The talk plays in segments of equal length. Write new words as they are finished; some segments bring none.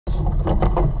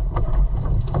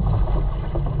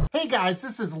guys,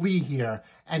 this is Lee here,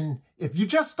 and if you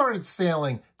just started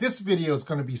sailing, this video is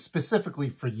going to be specifically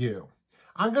for you.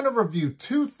 I'm going to review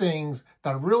two things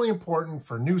that are really important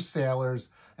for new sailors,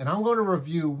 and I'm going to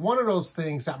review one of those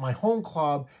things at my home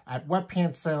club at Wet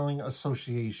Pants Sailing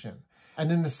Association.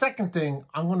 And then the second thing,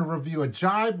 I'm going to review a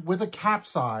jibe with a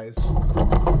capsize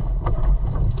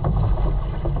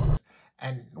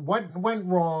and what went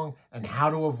wrong and how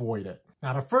to avoid it.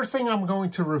 Now, the first thing I'm going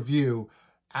to review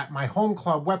at my home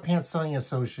club, Wet Pants Sailing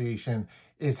Association,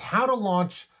 is how to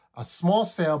launch a small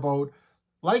sailboat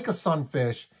like a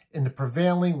Sunfish in the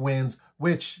prevailing winds,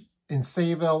 which in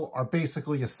Sayville are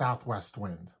basically a southwest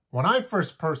wind. When I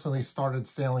first personally started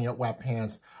sailing at Wet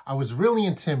Pants, I was really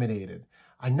intimidated.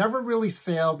 I never really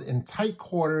sailed in tight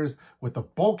quarters with a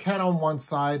bulkhead on one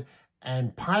side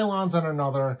and pylons on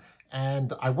another,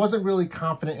 and I wasn't really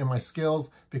confident in my skills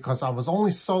because I was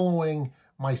only soloing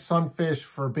my Sunfish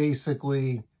for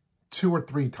basically 2 or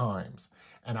 3 times.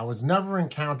 And I was never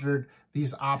encountered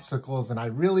these obstacles, and I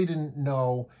really didn't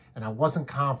know, and I wasn't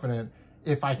confident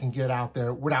if I can get out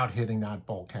there without hitting that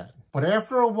bulkhead. But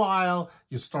after a while,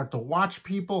 you start to watch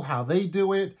people, how they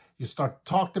do it. You start to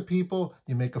talk to people,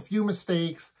 you make a few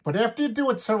mistakes. But after you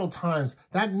do it several times,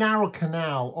 that narrow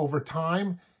canal over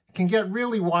time can get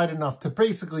really wide enough to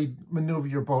basically maneuver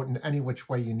your boat in any which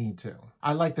way you need to.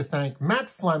 I'd like to thank Matt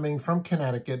Fleming from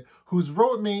Connecticut, who's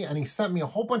wrote me and he sent me a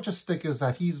whole bunch of stickers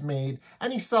that he's made,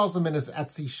 and he sells them in his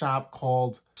Etsy shop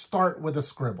called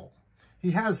StartWithAScribble.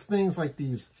 He has things like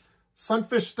these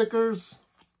Sunfish stickers,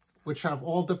 which have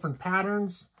all different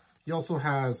patterns. He also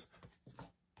has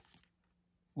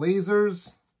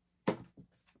lasers,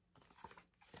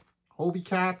 Hobie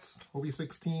cats, Hobie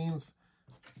 16s,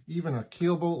 even a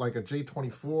keelboat like a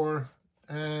J24,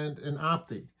 and an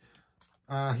Opti.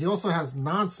 He also has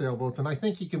non-sailboats, and I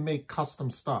think he can make custom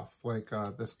stuff like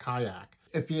this kayak.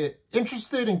 If you're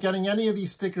interested in getting any of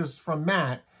these stickers from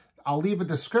Matt, I'll leave a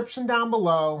description down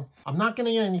below. I'm not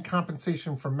getting any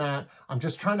compensation from Matt. I'm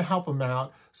just trying to help him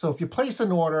out. So if you place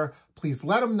an order, please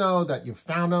let him know that you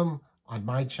found him on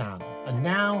my channel. And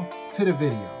now to the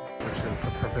video, which is the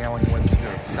prevailing winds here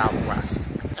in Southwest.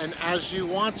 And as you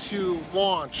want to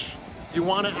launch, you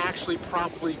want to actually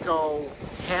probably go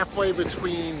halfway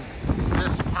between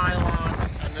this pylon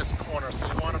and this corner. So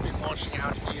you want to be launching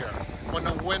out here. When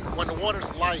the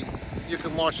water's light, you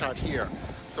can launch out here.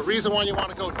 The reason why you want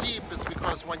to go deep is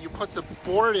because when you put the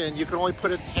board in, you can only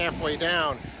put it halfway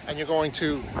down, and you're going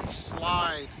to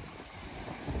slide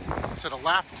to the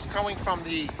left. It's coming from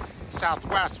the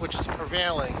southwest, which is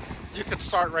prevailing. You could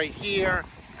start right here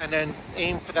and then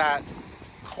aim for that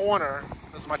corner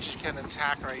as much as you can and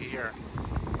tack right here.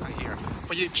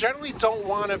 But you generally don't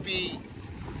want to be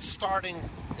starting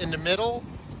in the middle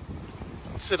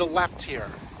to the left here,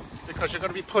 because you're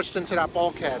going to be pushed into that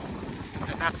bulkhead,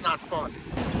 and that's not fun.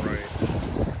 Right.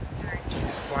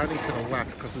 He's sliding to the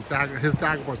left because his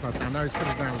dagger board's not down. Now he's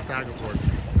putting down his dagger board.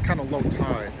 It's kind of low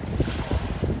tide.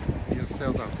 He just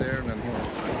sails out there, and then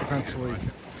he'll eventually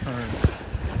turn.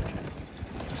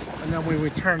 And then when we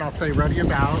turn, I'll say ready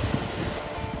about.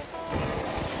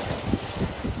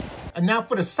 And now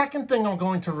for the second thing I'm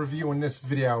going to review in this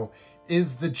video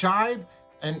is the jibe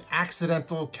and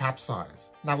accidental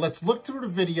capsize. Now let's look through the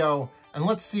video and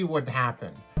let's see what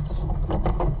happened.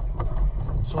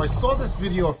 So I saw this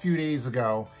video a few days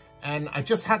ago, and I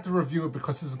just had to review it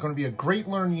because this is going to be a great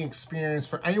learning experience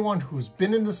for anyone who's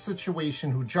been in this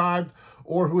situation, who jibed,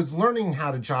 or who is learning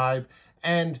how to jibe.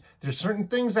 And there's certain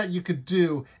things that you could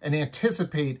do and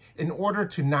anticipate in order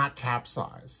to not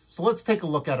capsize. So let's take a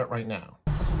look at it right now.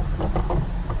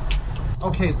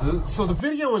 Okay, so the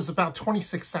video is about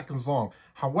 26 seconds long.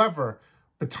 However,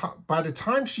 by the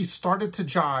time she started to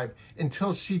jibe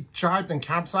until she jibed and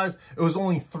capsized, it was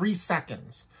only 3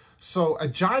 seconds. So a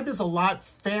jibe is a lot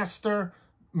faster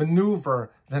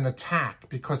maneuver than a tack,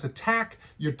 because a tack,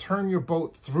 you turn your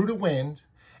boat through the wind,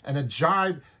 and a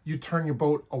jibe, you turn your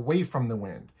boat away from the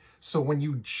wind. So when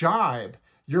you jibe,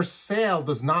 your sail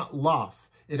does not luff.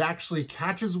 It actually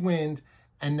catches wind,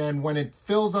 and then when it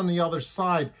fills on the other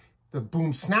side, the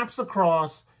boom snaps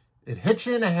across. It hits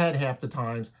you in the head half the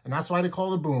times, and that's why they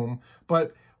call it a boom.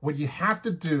 But what you have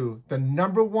to do, the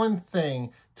number one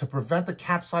thing to prevent the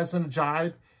capsize in a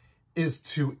jibe, is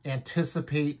to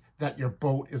anticipate that your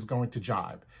boat is going to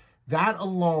jibe. That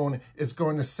alone is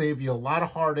going to save you a lot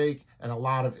of heartache and a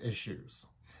lot of issues.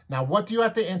 Now, what do you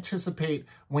have to anticipate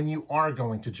when you are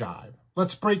going to jibe?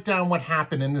 Let's break down what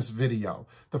happened in this video.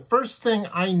 The first thing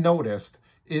I noticed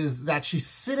is that she's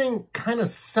sitting kind of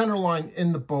centerline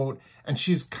in the boat, and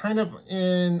she's kind of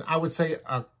in, I would say,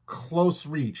 a close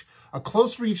reach. A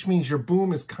close reach means your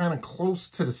boom is kind of close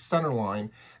to the center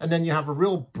line, and then you have a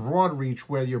real broad reach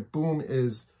where your boom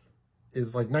is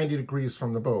like 90 degrees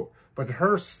from the boat. But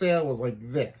her sail was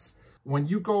like this. When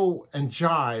you go and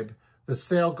jibe, the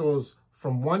sail goes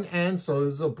from one end, so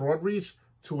there's a broad reach,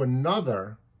 to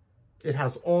another. It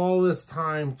has all this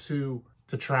time to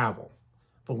travel.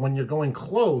 But when you're going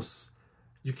close,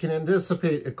 you can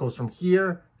anticipate it goes from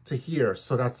here to here.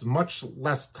 So that's much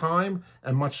less time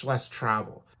and much less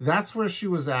travel. That's where she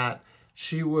was at.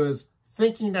 She was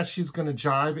thinking that she's going to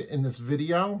jibe in this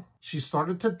video. She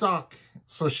started to duck,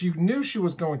 so she knew she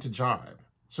was going to jibe.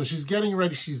 So she's getting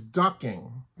ready, she's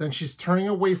ducking, then she's turning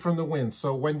away from the wind.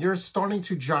 So when you're starting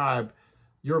to jibe,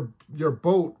 your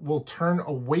boat will turn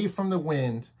away from the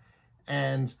wind,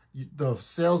 and the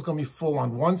sail's going to be full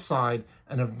on one side,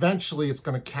 and eventually it's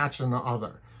going to catch on the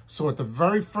other. So at the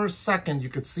very first second, you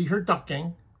could see her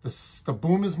ducking, the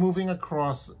boom is moving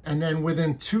across, and then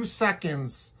within 2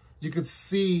 seconds, you could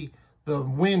see the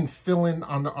wind fill in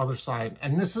on the other side.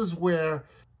 And this is where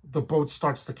the boat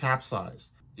starts to capsize.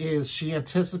 Is she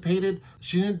anticipated?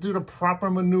 She didn't do the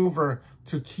proper maneuver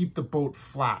to keep the boat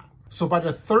flat. So by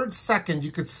the 3rd second,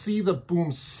 you could see the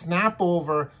boom snap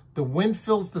over, the wind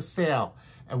fills the sail.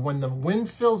 And when the wind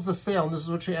fills the sail, and this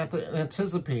is what you have to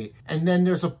anticipate, and then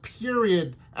there's a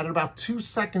period at about 2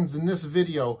 seconds in this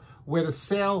video where the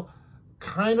sail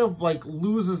kind of like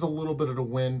loses a little bit of the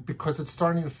wind because it's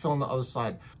starting to fill on the other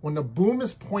side. When the boom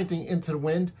is pointing into the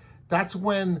wind, that's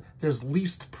when there's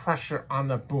least pressure on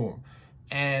the boom.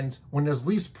 And when there's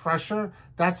least pressure,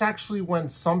 that's actually when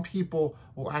some people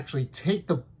will actually take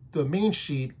the main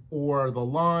sheet or the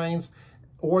lines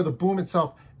or the boom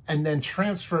itself and then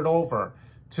transfer it over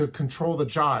to control the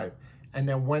jibe. And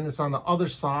then when it's on the other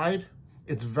side,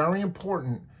 it's very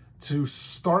important to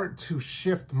start to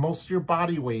shift most of your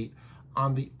body weight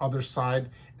on the other side,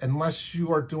 unless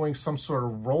you are doing some sort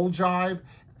of roll jibe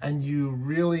and you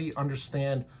really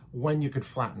understand when you could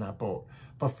flatten that boat.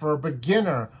 But for a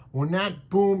beginner, when that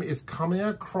boom is coming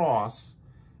across,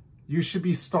 you should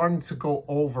be starting to go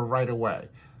over right away.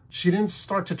 She didn't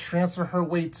start to transfer her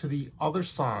weight to the other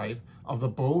side of the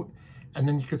boat, and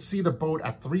then you could see the boat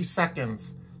at 3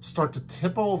 seconds start to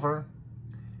tip over,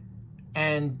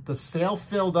 and the sail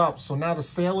filled up. So now the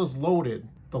sail is loaded.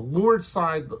 The leeward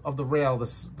side of the rail, the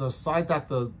side that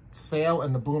the sail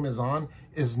and the boom is on,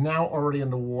 is now already in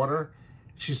the water.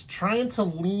 She's trying to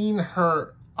lean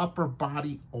her upper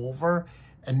body over,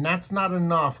 and that's not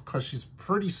enough because she's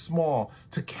pretty small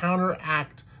to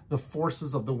counteract the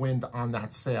forces of the wind on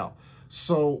that sail.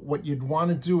 So what you'd want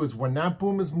to do is when that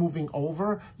boom is moving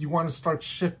over, you want to start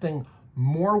shifting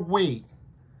more weight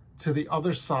to the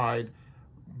other side.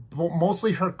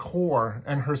 Mostly her core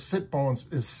and her sit bones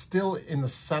is still in the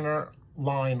center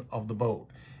line of the boat.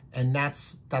 And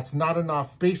that's not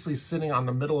enough, basically sitting on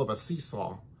the middle of a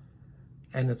seesaw.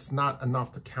 And it's not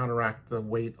enough to counteract the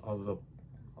weight of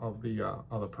the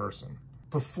other person.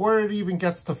 Before it even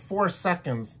gets to 4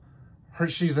 seconds,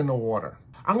 she's in the water.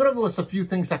 I'm going to list a few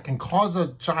things that can cause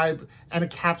a jibe and a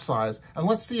capsize, and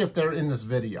let's see if they're in this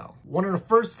video. One of the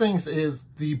first things is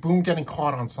the boom getting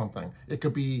caught on something. It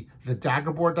could be the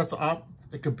dagger board that's up,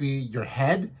 it could be your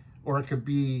head, or it could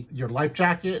be your life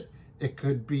jacket, it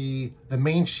could be the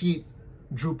main sheet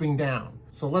drooping down.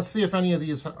 So let's see if any of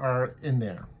these are in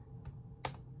there.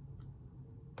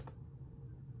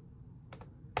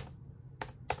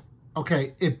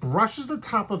 Okay, it brushes the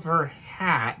top of her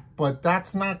hat, but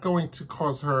that's not going to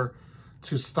cause her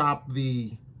to stop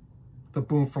the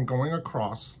boom from going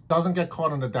across. Doesn't get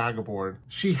caught on the dagger board.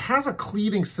 She has a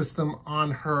cleating system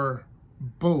on her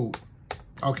boat.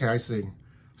 Okay, I see.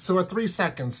 So at 3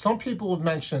 seconds, some people have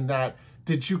mentioned that,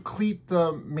 did you cleat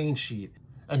the main sheet?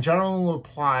 And General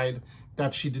replied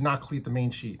that she did not cleat the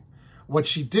main sheet. What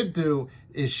she did do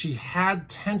is she had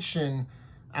tension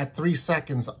at 3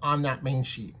 seconds on that main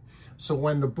sheet. So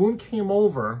when the boom came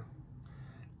over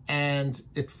and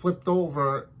it flipped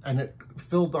over and it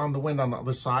filled on the wind on the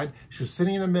other side, she was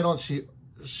sitting in the middle and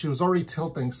she was already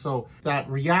tilting. So that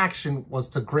reaction was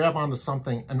to grab onto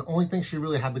something. And the only thing she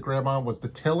really had to grab on was the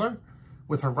tiller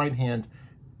with her right hand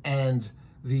and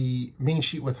the main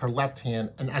sheet with her left hand.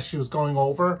 And as she was going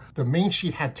over, the main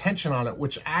sheet had tension on it,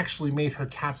 which actually made her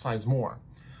capsize more.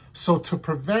 So to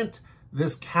prevent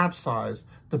this capsize,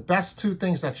 the best 2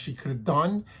 things that she could have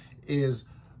done is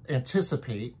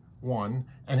anticipate, 1,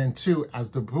 and then 2,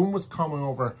 as the boom was coming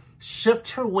over,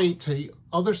 shift her weight to the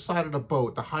other side of the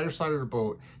boat, the higher side of the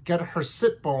boat, get her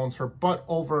sit bones, her butt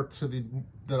over to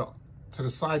the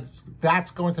side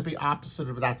that's going to be opposite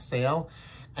of that sail,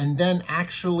 and then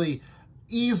actually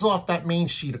ease off that main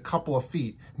sheet a couple of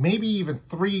feet, maybe even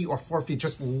 3 or 4 feet.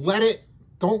 Just let it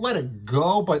don't let it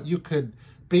go, but you could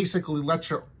basically let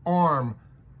your arm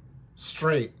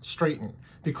straighten,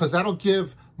 because that'll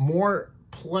give more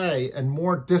play and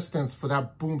more distance for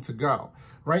that boom to go.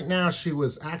 Right now, she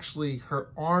was actually, her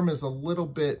arm is a little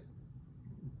bit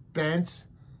bent,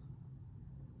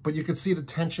 but you could see the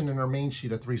tension in her main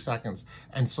sheet at 3 seconds.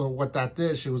 And so what that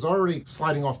did, she was already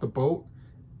sliding off the boat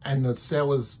and the sail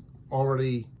was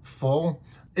already full.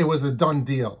 It was a done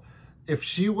deal. If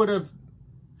she would have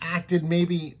acted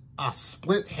maybe a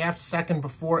split half second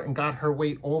before and got her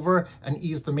weight over and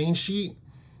eased the main sheet,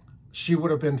 she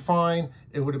would have been fine.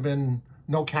 It would have been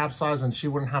no capsize, and she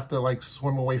wouldn't have to like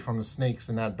swim away from the snakes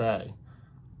in that bay.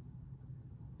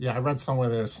 Yeah, I read somewhere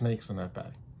there are snakes in that bay.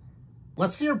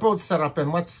 Let's see her boat set up,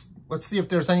 and let's see if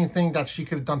there's anything that she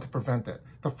could have done to prevent it.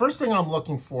 The first thing I'm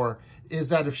looking for is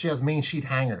that if she has main sheet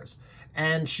hangers,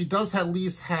 and she does at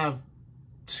least have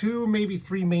 2, maybe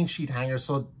 3 main sheet hangers,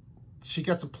 so she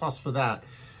gets a plus for that.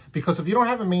 Because if you don't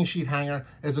have a main sheet hanger,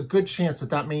 there's a good chance that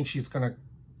that main sheet's going to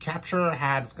capture her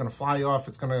hat, it's going to fly off,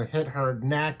 it's going to hit her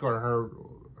neck or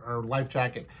her life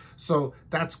jacket. So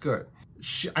that's good.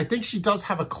 I think she does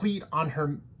have a cleat on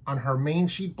her main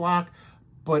sheet block,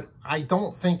 but I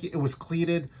don't think it was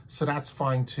cleated, so that's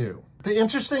fine too. The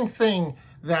interesting thing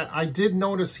that I did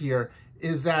notice here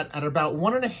is that at about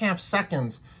 1.5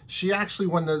 seconds, she actually,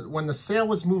 when the sail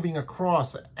was moving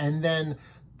across and then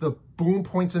the boom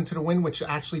points into the wind, which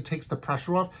actually takes the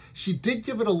pressure off, she did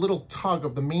give it a little tug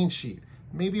of the main sheet,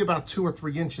 maybe about 2 or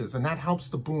 3 inches, and that helps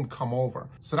the boom come over.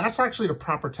 So that's actually the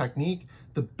proper technique.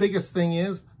 The biggest thing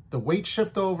is the weight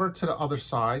shift over to the other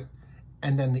side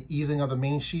and then the easing of the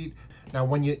main sheet. Now,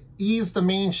 when you ease the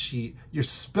main sheet, you're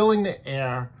spilling the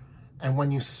air, and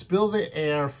when you spill the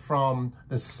air from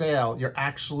the sail, you're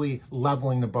actually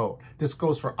leveling the boat. This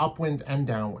goes for upwind and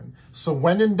downwind. So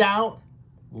when in doubt,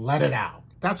 let it out.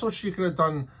 That's what she could have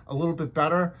done a little bit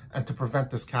better and to prevent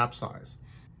this capsize.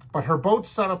 But her boat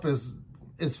setup is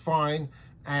fine,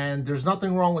 and there's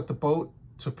nothing wrong with the boat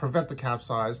to prevent the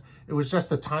capsize. It was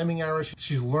just a timing error.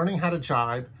 She's learning how to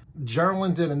jibe.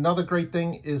 Geraldine did another great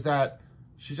thing, is that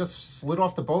she just slid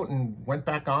off the boat and went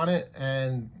back on it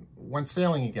and went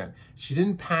sailing again. She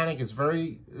didn't panic. It's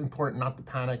very important not to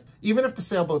panic. Even if the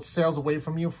sailboat sails away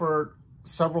from you for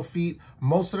several feet,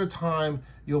 most of the time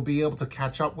you'll be able to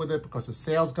catch up with it because the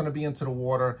sail's going to be into the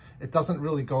water. It doesn't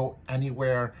really go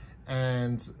anywhere,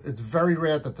 and it's very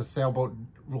rare that the sailboat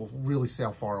will really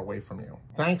sail far away from you.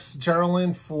 Thanks,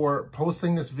 Geraldine, for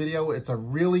posting this video. It's a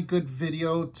really good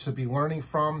video to be learning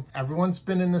from. Everyone's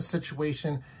been in this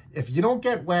situation. If you don't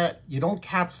get wet, you don't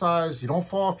capsize, you don't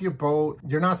fall off your boat,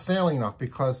 you're not sailing enough,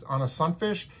 because on a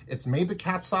Sunfish, it's made to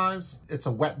capsize. It's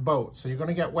a wet boat, so you're going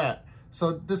to get wet.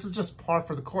 So this is just par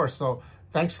for the course. So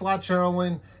thanks a lot,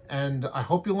 Geraldine, and I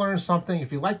hope you learned something.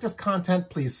 If you like this content,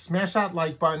 please smash that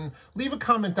like button. Leave a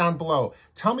comment down below.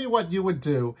 Tell me what you would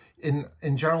do in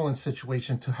Geraldine's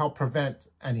situation to help prevent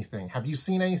anything. Have you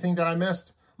seen anything that I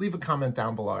missed? Leave a comment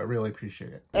down below. I really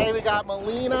appreciate it. Hey, we got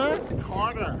Melina and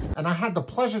Carter. And I had the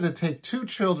pleasure to take 2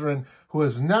 children who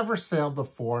has never sailed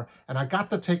before, and I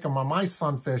got to take them on my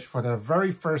Sunfish for their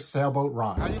very first sailboat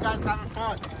ride. Are you guys having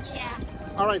fun? Yeah.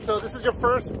 All right, so this is your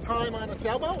first time on a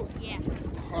sailboat? Yeah.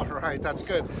 All right, that's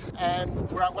good.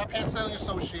 And we're at WPSA Sailing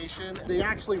Association. They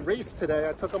actually raced today.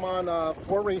 I took them on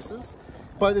 4 races.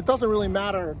 But it doesn't really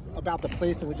matter about the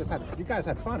place, and you guys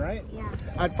had fun, right? Yeah.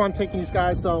 I had fun taking these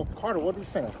guys. So, Carter, what did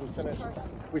we finish?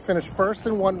 We finished first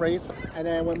in 1 race, and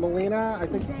then with Melina, I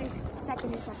think we finished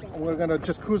second and second. We're gonna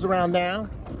just cruise around now,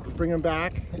 bring them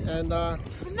back, and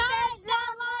smash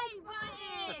that like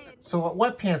button! So at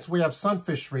Wet Pants, we have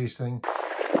Sunfish racing.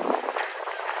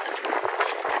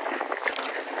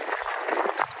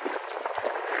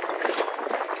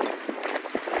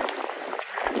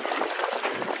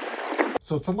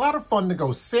 So it's a lot of fun to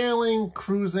go sailing,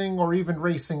 cruising, or even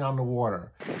racing on the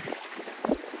water.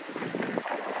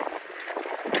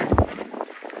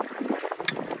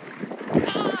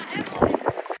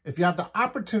 If you have the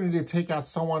opportunity to take out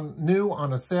someone new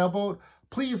on a sailboat,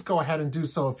 please go ahead and do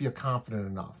so if you're confident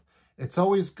enough. It's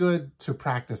always good to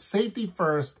practice safety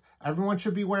first. Everyone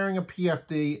should be wearing a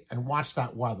PFD and watch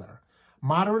that weather.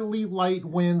 Moderately light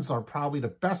winds are probably the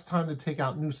best time to take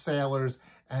out new sailors,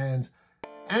 and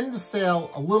end the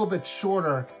sail a little bit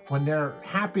shorter when their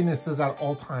happiness is at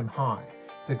all-time high.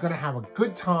 They're going to have a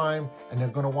good time, and they're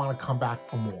going to want to come back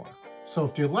for more. So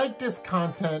if you like this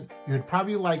content, you'd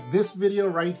probably like this video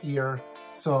right here.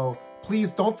 So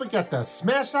please don't forget to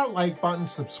smash that like button,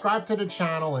 subscribe to the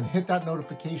channel, and hit that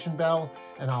notification bell,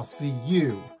 and I'll see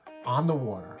you on the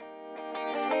water.